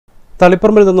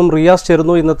തളിപ്പറമ്പിൽ നിന്നും റിയാസ്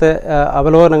ചേരുന്നു ഇന്നത്തെ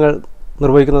അവലോകനങ്ങൾ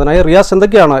നിർവഹിക്കുന്നതിനായി. റിയാസ്,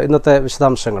 എന്തൊക്കെയാണ് ഇന്നത്തെ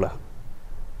വിശദാംശങ്ങൾ?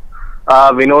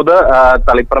 വിനോദ്,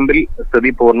 തളിപ്പറമ്പിൽ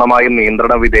സ്ഥിതി പൂർണ്ണമായും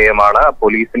നിയന്ത്രണ വിധേയമാണ്.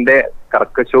 പോലീസിന്റെ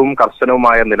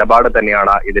കർശനവുമായ നിലപാട്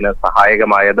തന്നെയാണ് ഇതിന്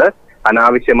സഹായകമായത്.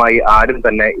 അനാവശ്യമായി ആരും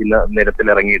തന്നെ ഇന്ന്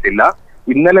നിരത്തിലിറങ്ങിയിട്ടില്ല.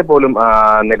 ഇന്നലെ പോലും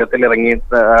നിരത്തിലിറങ്ങിയ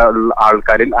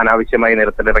ആൾക്കാരിൽ അനാവശ്യമായി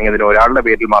നിരത്തിലിറങ്ങിയതിന് ഒരാളുടെ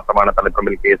പേരിൽ മാത്രമാണ്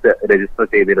തളിപ്പറമ്പിൽ കേസ് രജിസ്റ്റർ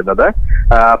ചെയ്തിരുന്നത്.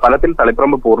 ഫലത്തിൽ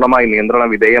തളിപ്പറമ്പ് പൂർണ്ണമായി നിയന്ത്രണ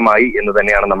വിധേയമായി എന്ന്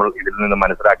തന്നെയാണ് നമ്മൾ ഇതിൽ നിന്ന്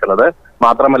മനസ്സിലാക്കുന്നത്.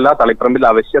 മാത്രമല്ല, തളിപ്പറമ്പിൽ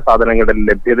അവശ്യ സാധനങ്ങളുടെ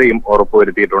ലഭ്യതയും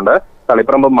ഉറപ്പുവരുത്തിയിട്ടുണ്ട്.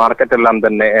 തളിപ്പറമ്പ്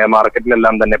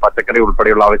മാർക്കറ്റിലെല്ലാം തന്നെ പച്ചക്കറി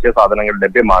ഉൾപ്പെടെയുള്ള അവശ്യ സാധനങ്ങൾ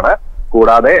ലഭ്യമാണ്.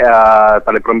 കൂടാതെ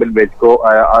തളിപ്പറമ്പിൽ വെജ്കോ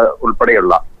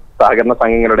ഉൾപ്പെടെയുള്ള സഹകരണ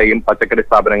സംഘങ്ങളുടെയും പച്ചക്കറി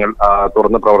സ്ഥാപനങ്ങൾ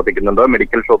തുറന്ന് പ്രവർത്തിക്കുന്നുണ്ട്.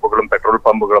 മെഡിക്കൽ ഷോപ്പുകളും പെട്രോൾ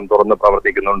പമ്പുകളും തുറന്ന്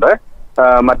പ്രവർത്തിക്കുന്നുണ്ട്.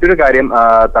 മറ്റൊരു കാര്യം,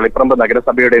 തളിപ്പറമ്പ്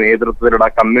നഗരസഭയുടെ നേതൃത്വത്തിലുള്ള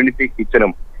കമ്മ്യൂണിറ്റി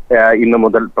കിച്ചണും ഇന്നു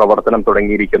മുതൽ പ്രവർത്തനം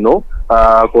തുടങ്ങിയിരിക്കുന്നു.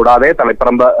 കൂടാതെ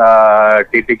തളിപ്പറമ്പ്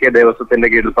TTK ദേവസ്വത്തിന്റെ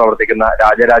കീഴിൽ പ്രവർത്തിക്കുന്ന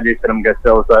രാജരാജേശ്വരം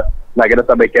ഗസ്റ്റ് ഹൗസ്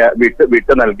നഗരസഭയ്ക്ക്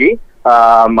വിട്ടു നൽകി.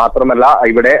 മാത്രമല്ല,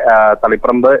 ഇവിടെ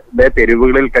തളിപ്പറമ്പിന്റെ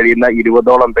തെരുവുകളിൽ കഴിയുന്ന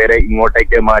 20ഓളം പേരെ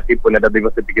ഇങ്ങോട്ടേക്ക് മാറ്റി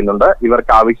പുനരധിവസിപ്പിക്കുന്നുണ്ട്.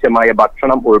 ഇവർക്ക് ആവശ്യമായ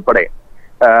ഭക്ഷണം ഉൾപ്പെടെ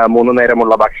 3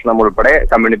 നേരമുള്ള ഭക്ഷണം ഉൾപ്പെടെ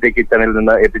കമ്മ്യൂണിറ്റി കിച്ചണിൽ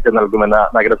നിന്ന് എത്തിച്ചു നൽകുമെന്ന്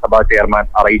നഗരസഭാ ചെയർമാൻ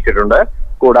അറിയിച്ചിട്ടുണ്ട്.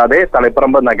 കൂടാതെ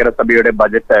തളിപ്പറമ്പ് നഗരസഭയുടെ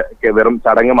ബജറ്റ് വെറും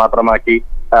ചടങ്ങ് മാത്രമാക്കി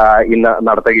ഇന്ന്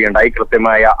നടത്തുകയുണ്ടായി.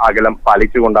 കൃത്യമായ അകലം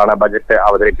പാലിച്ചുകൊണ്ടാണ് ബജറ്റ്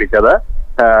അവതരിപ്പിച്ചത്.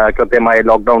 കൃത്യമായ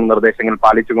ലോക്ക്ഡൌൺ നിർദ്ദേശങ്ങൾ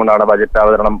പാലിച്ചുകൊണ്ടാണ് ബജറ്റ്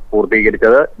അവതരണം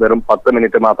പൂർത്തീകരിച്ചത്. വെറും 10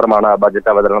 മിനിറ്റ് മാത്രമാണ് ബജറ്റ്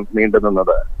അവതരണം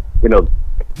നീണ്ടുനിന്നത്. വിനോദ്.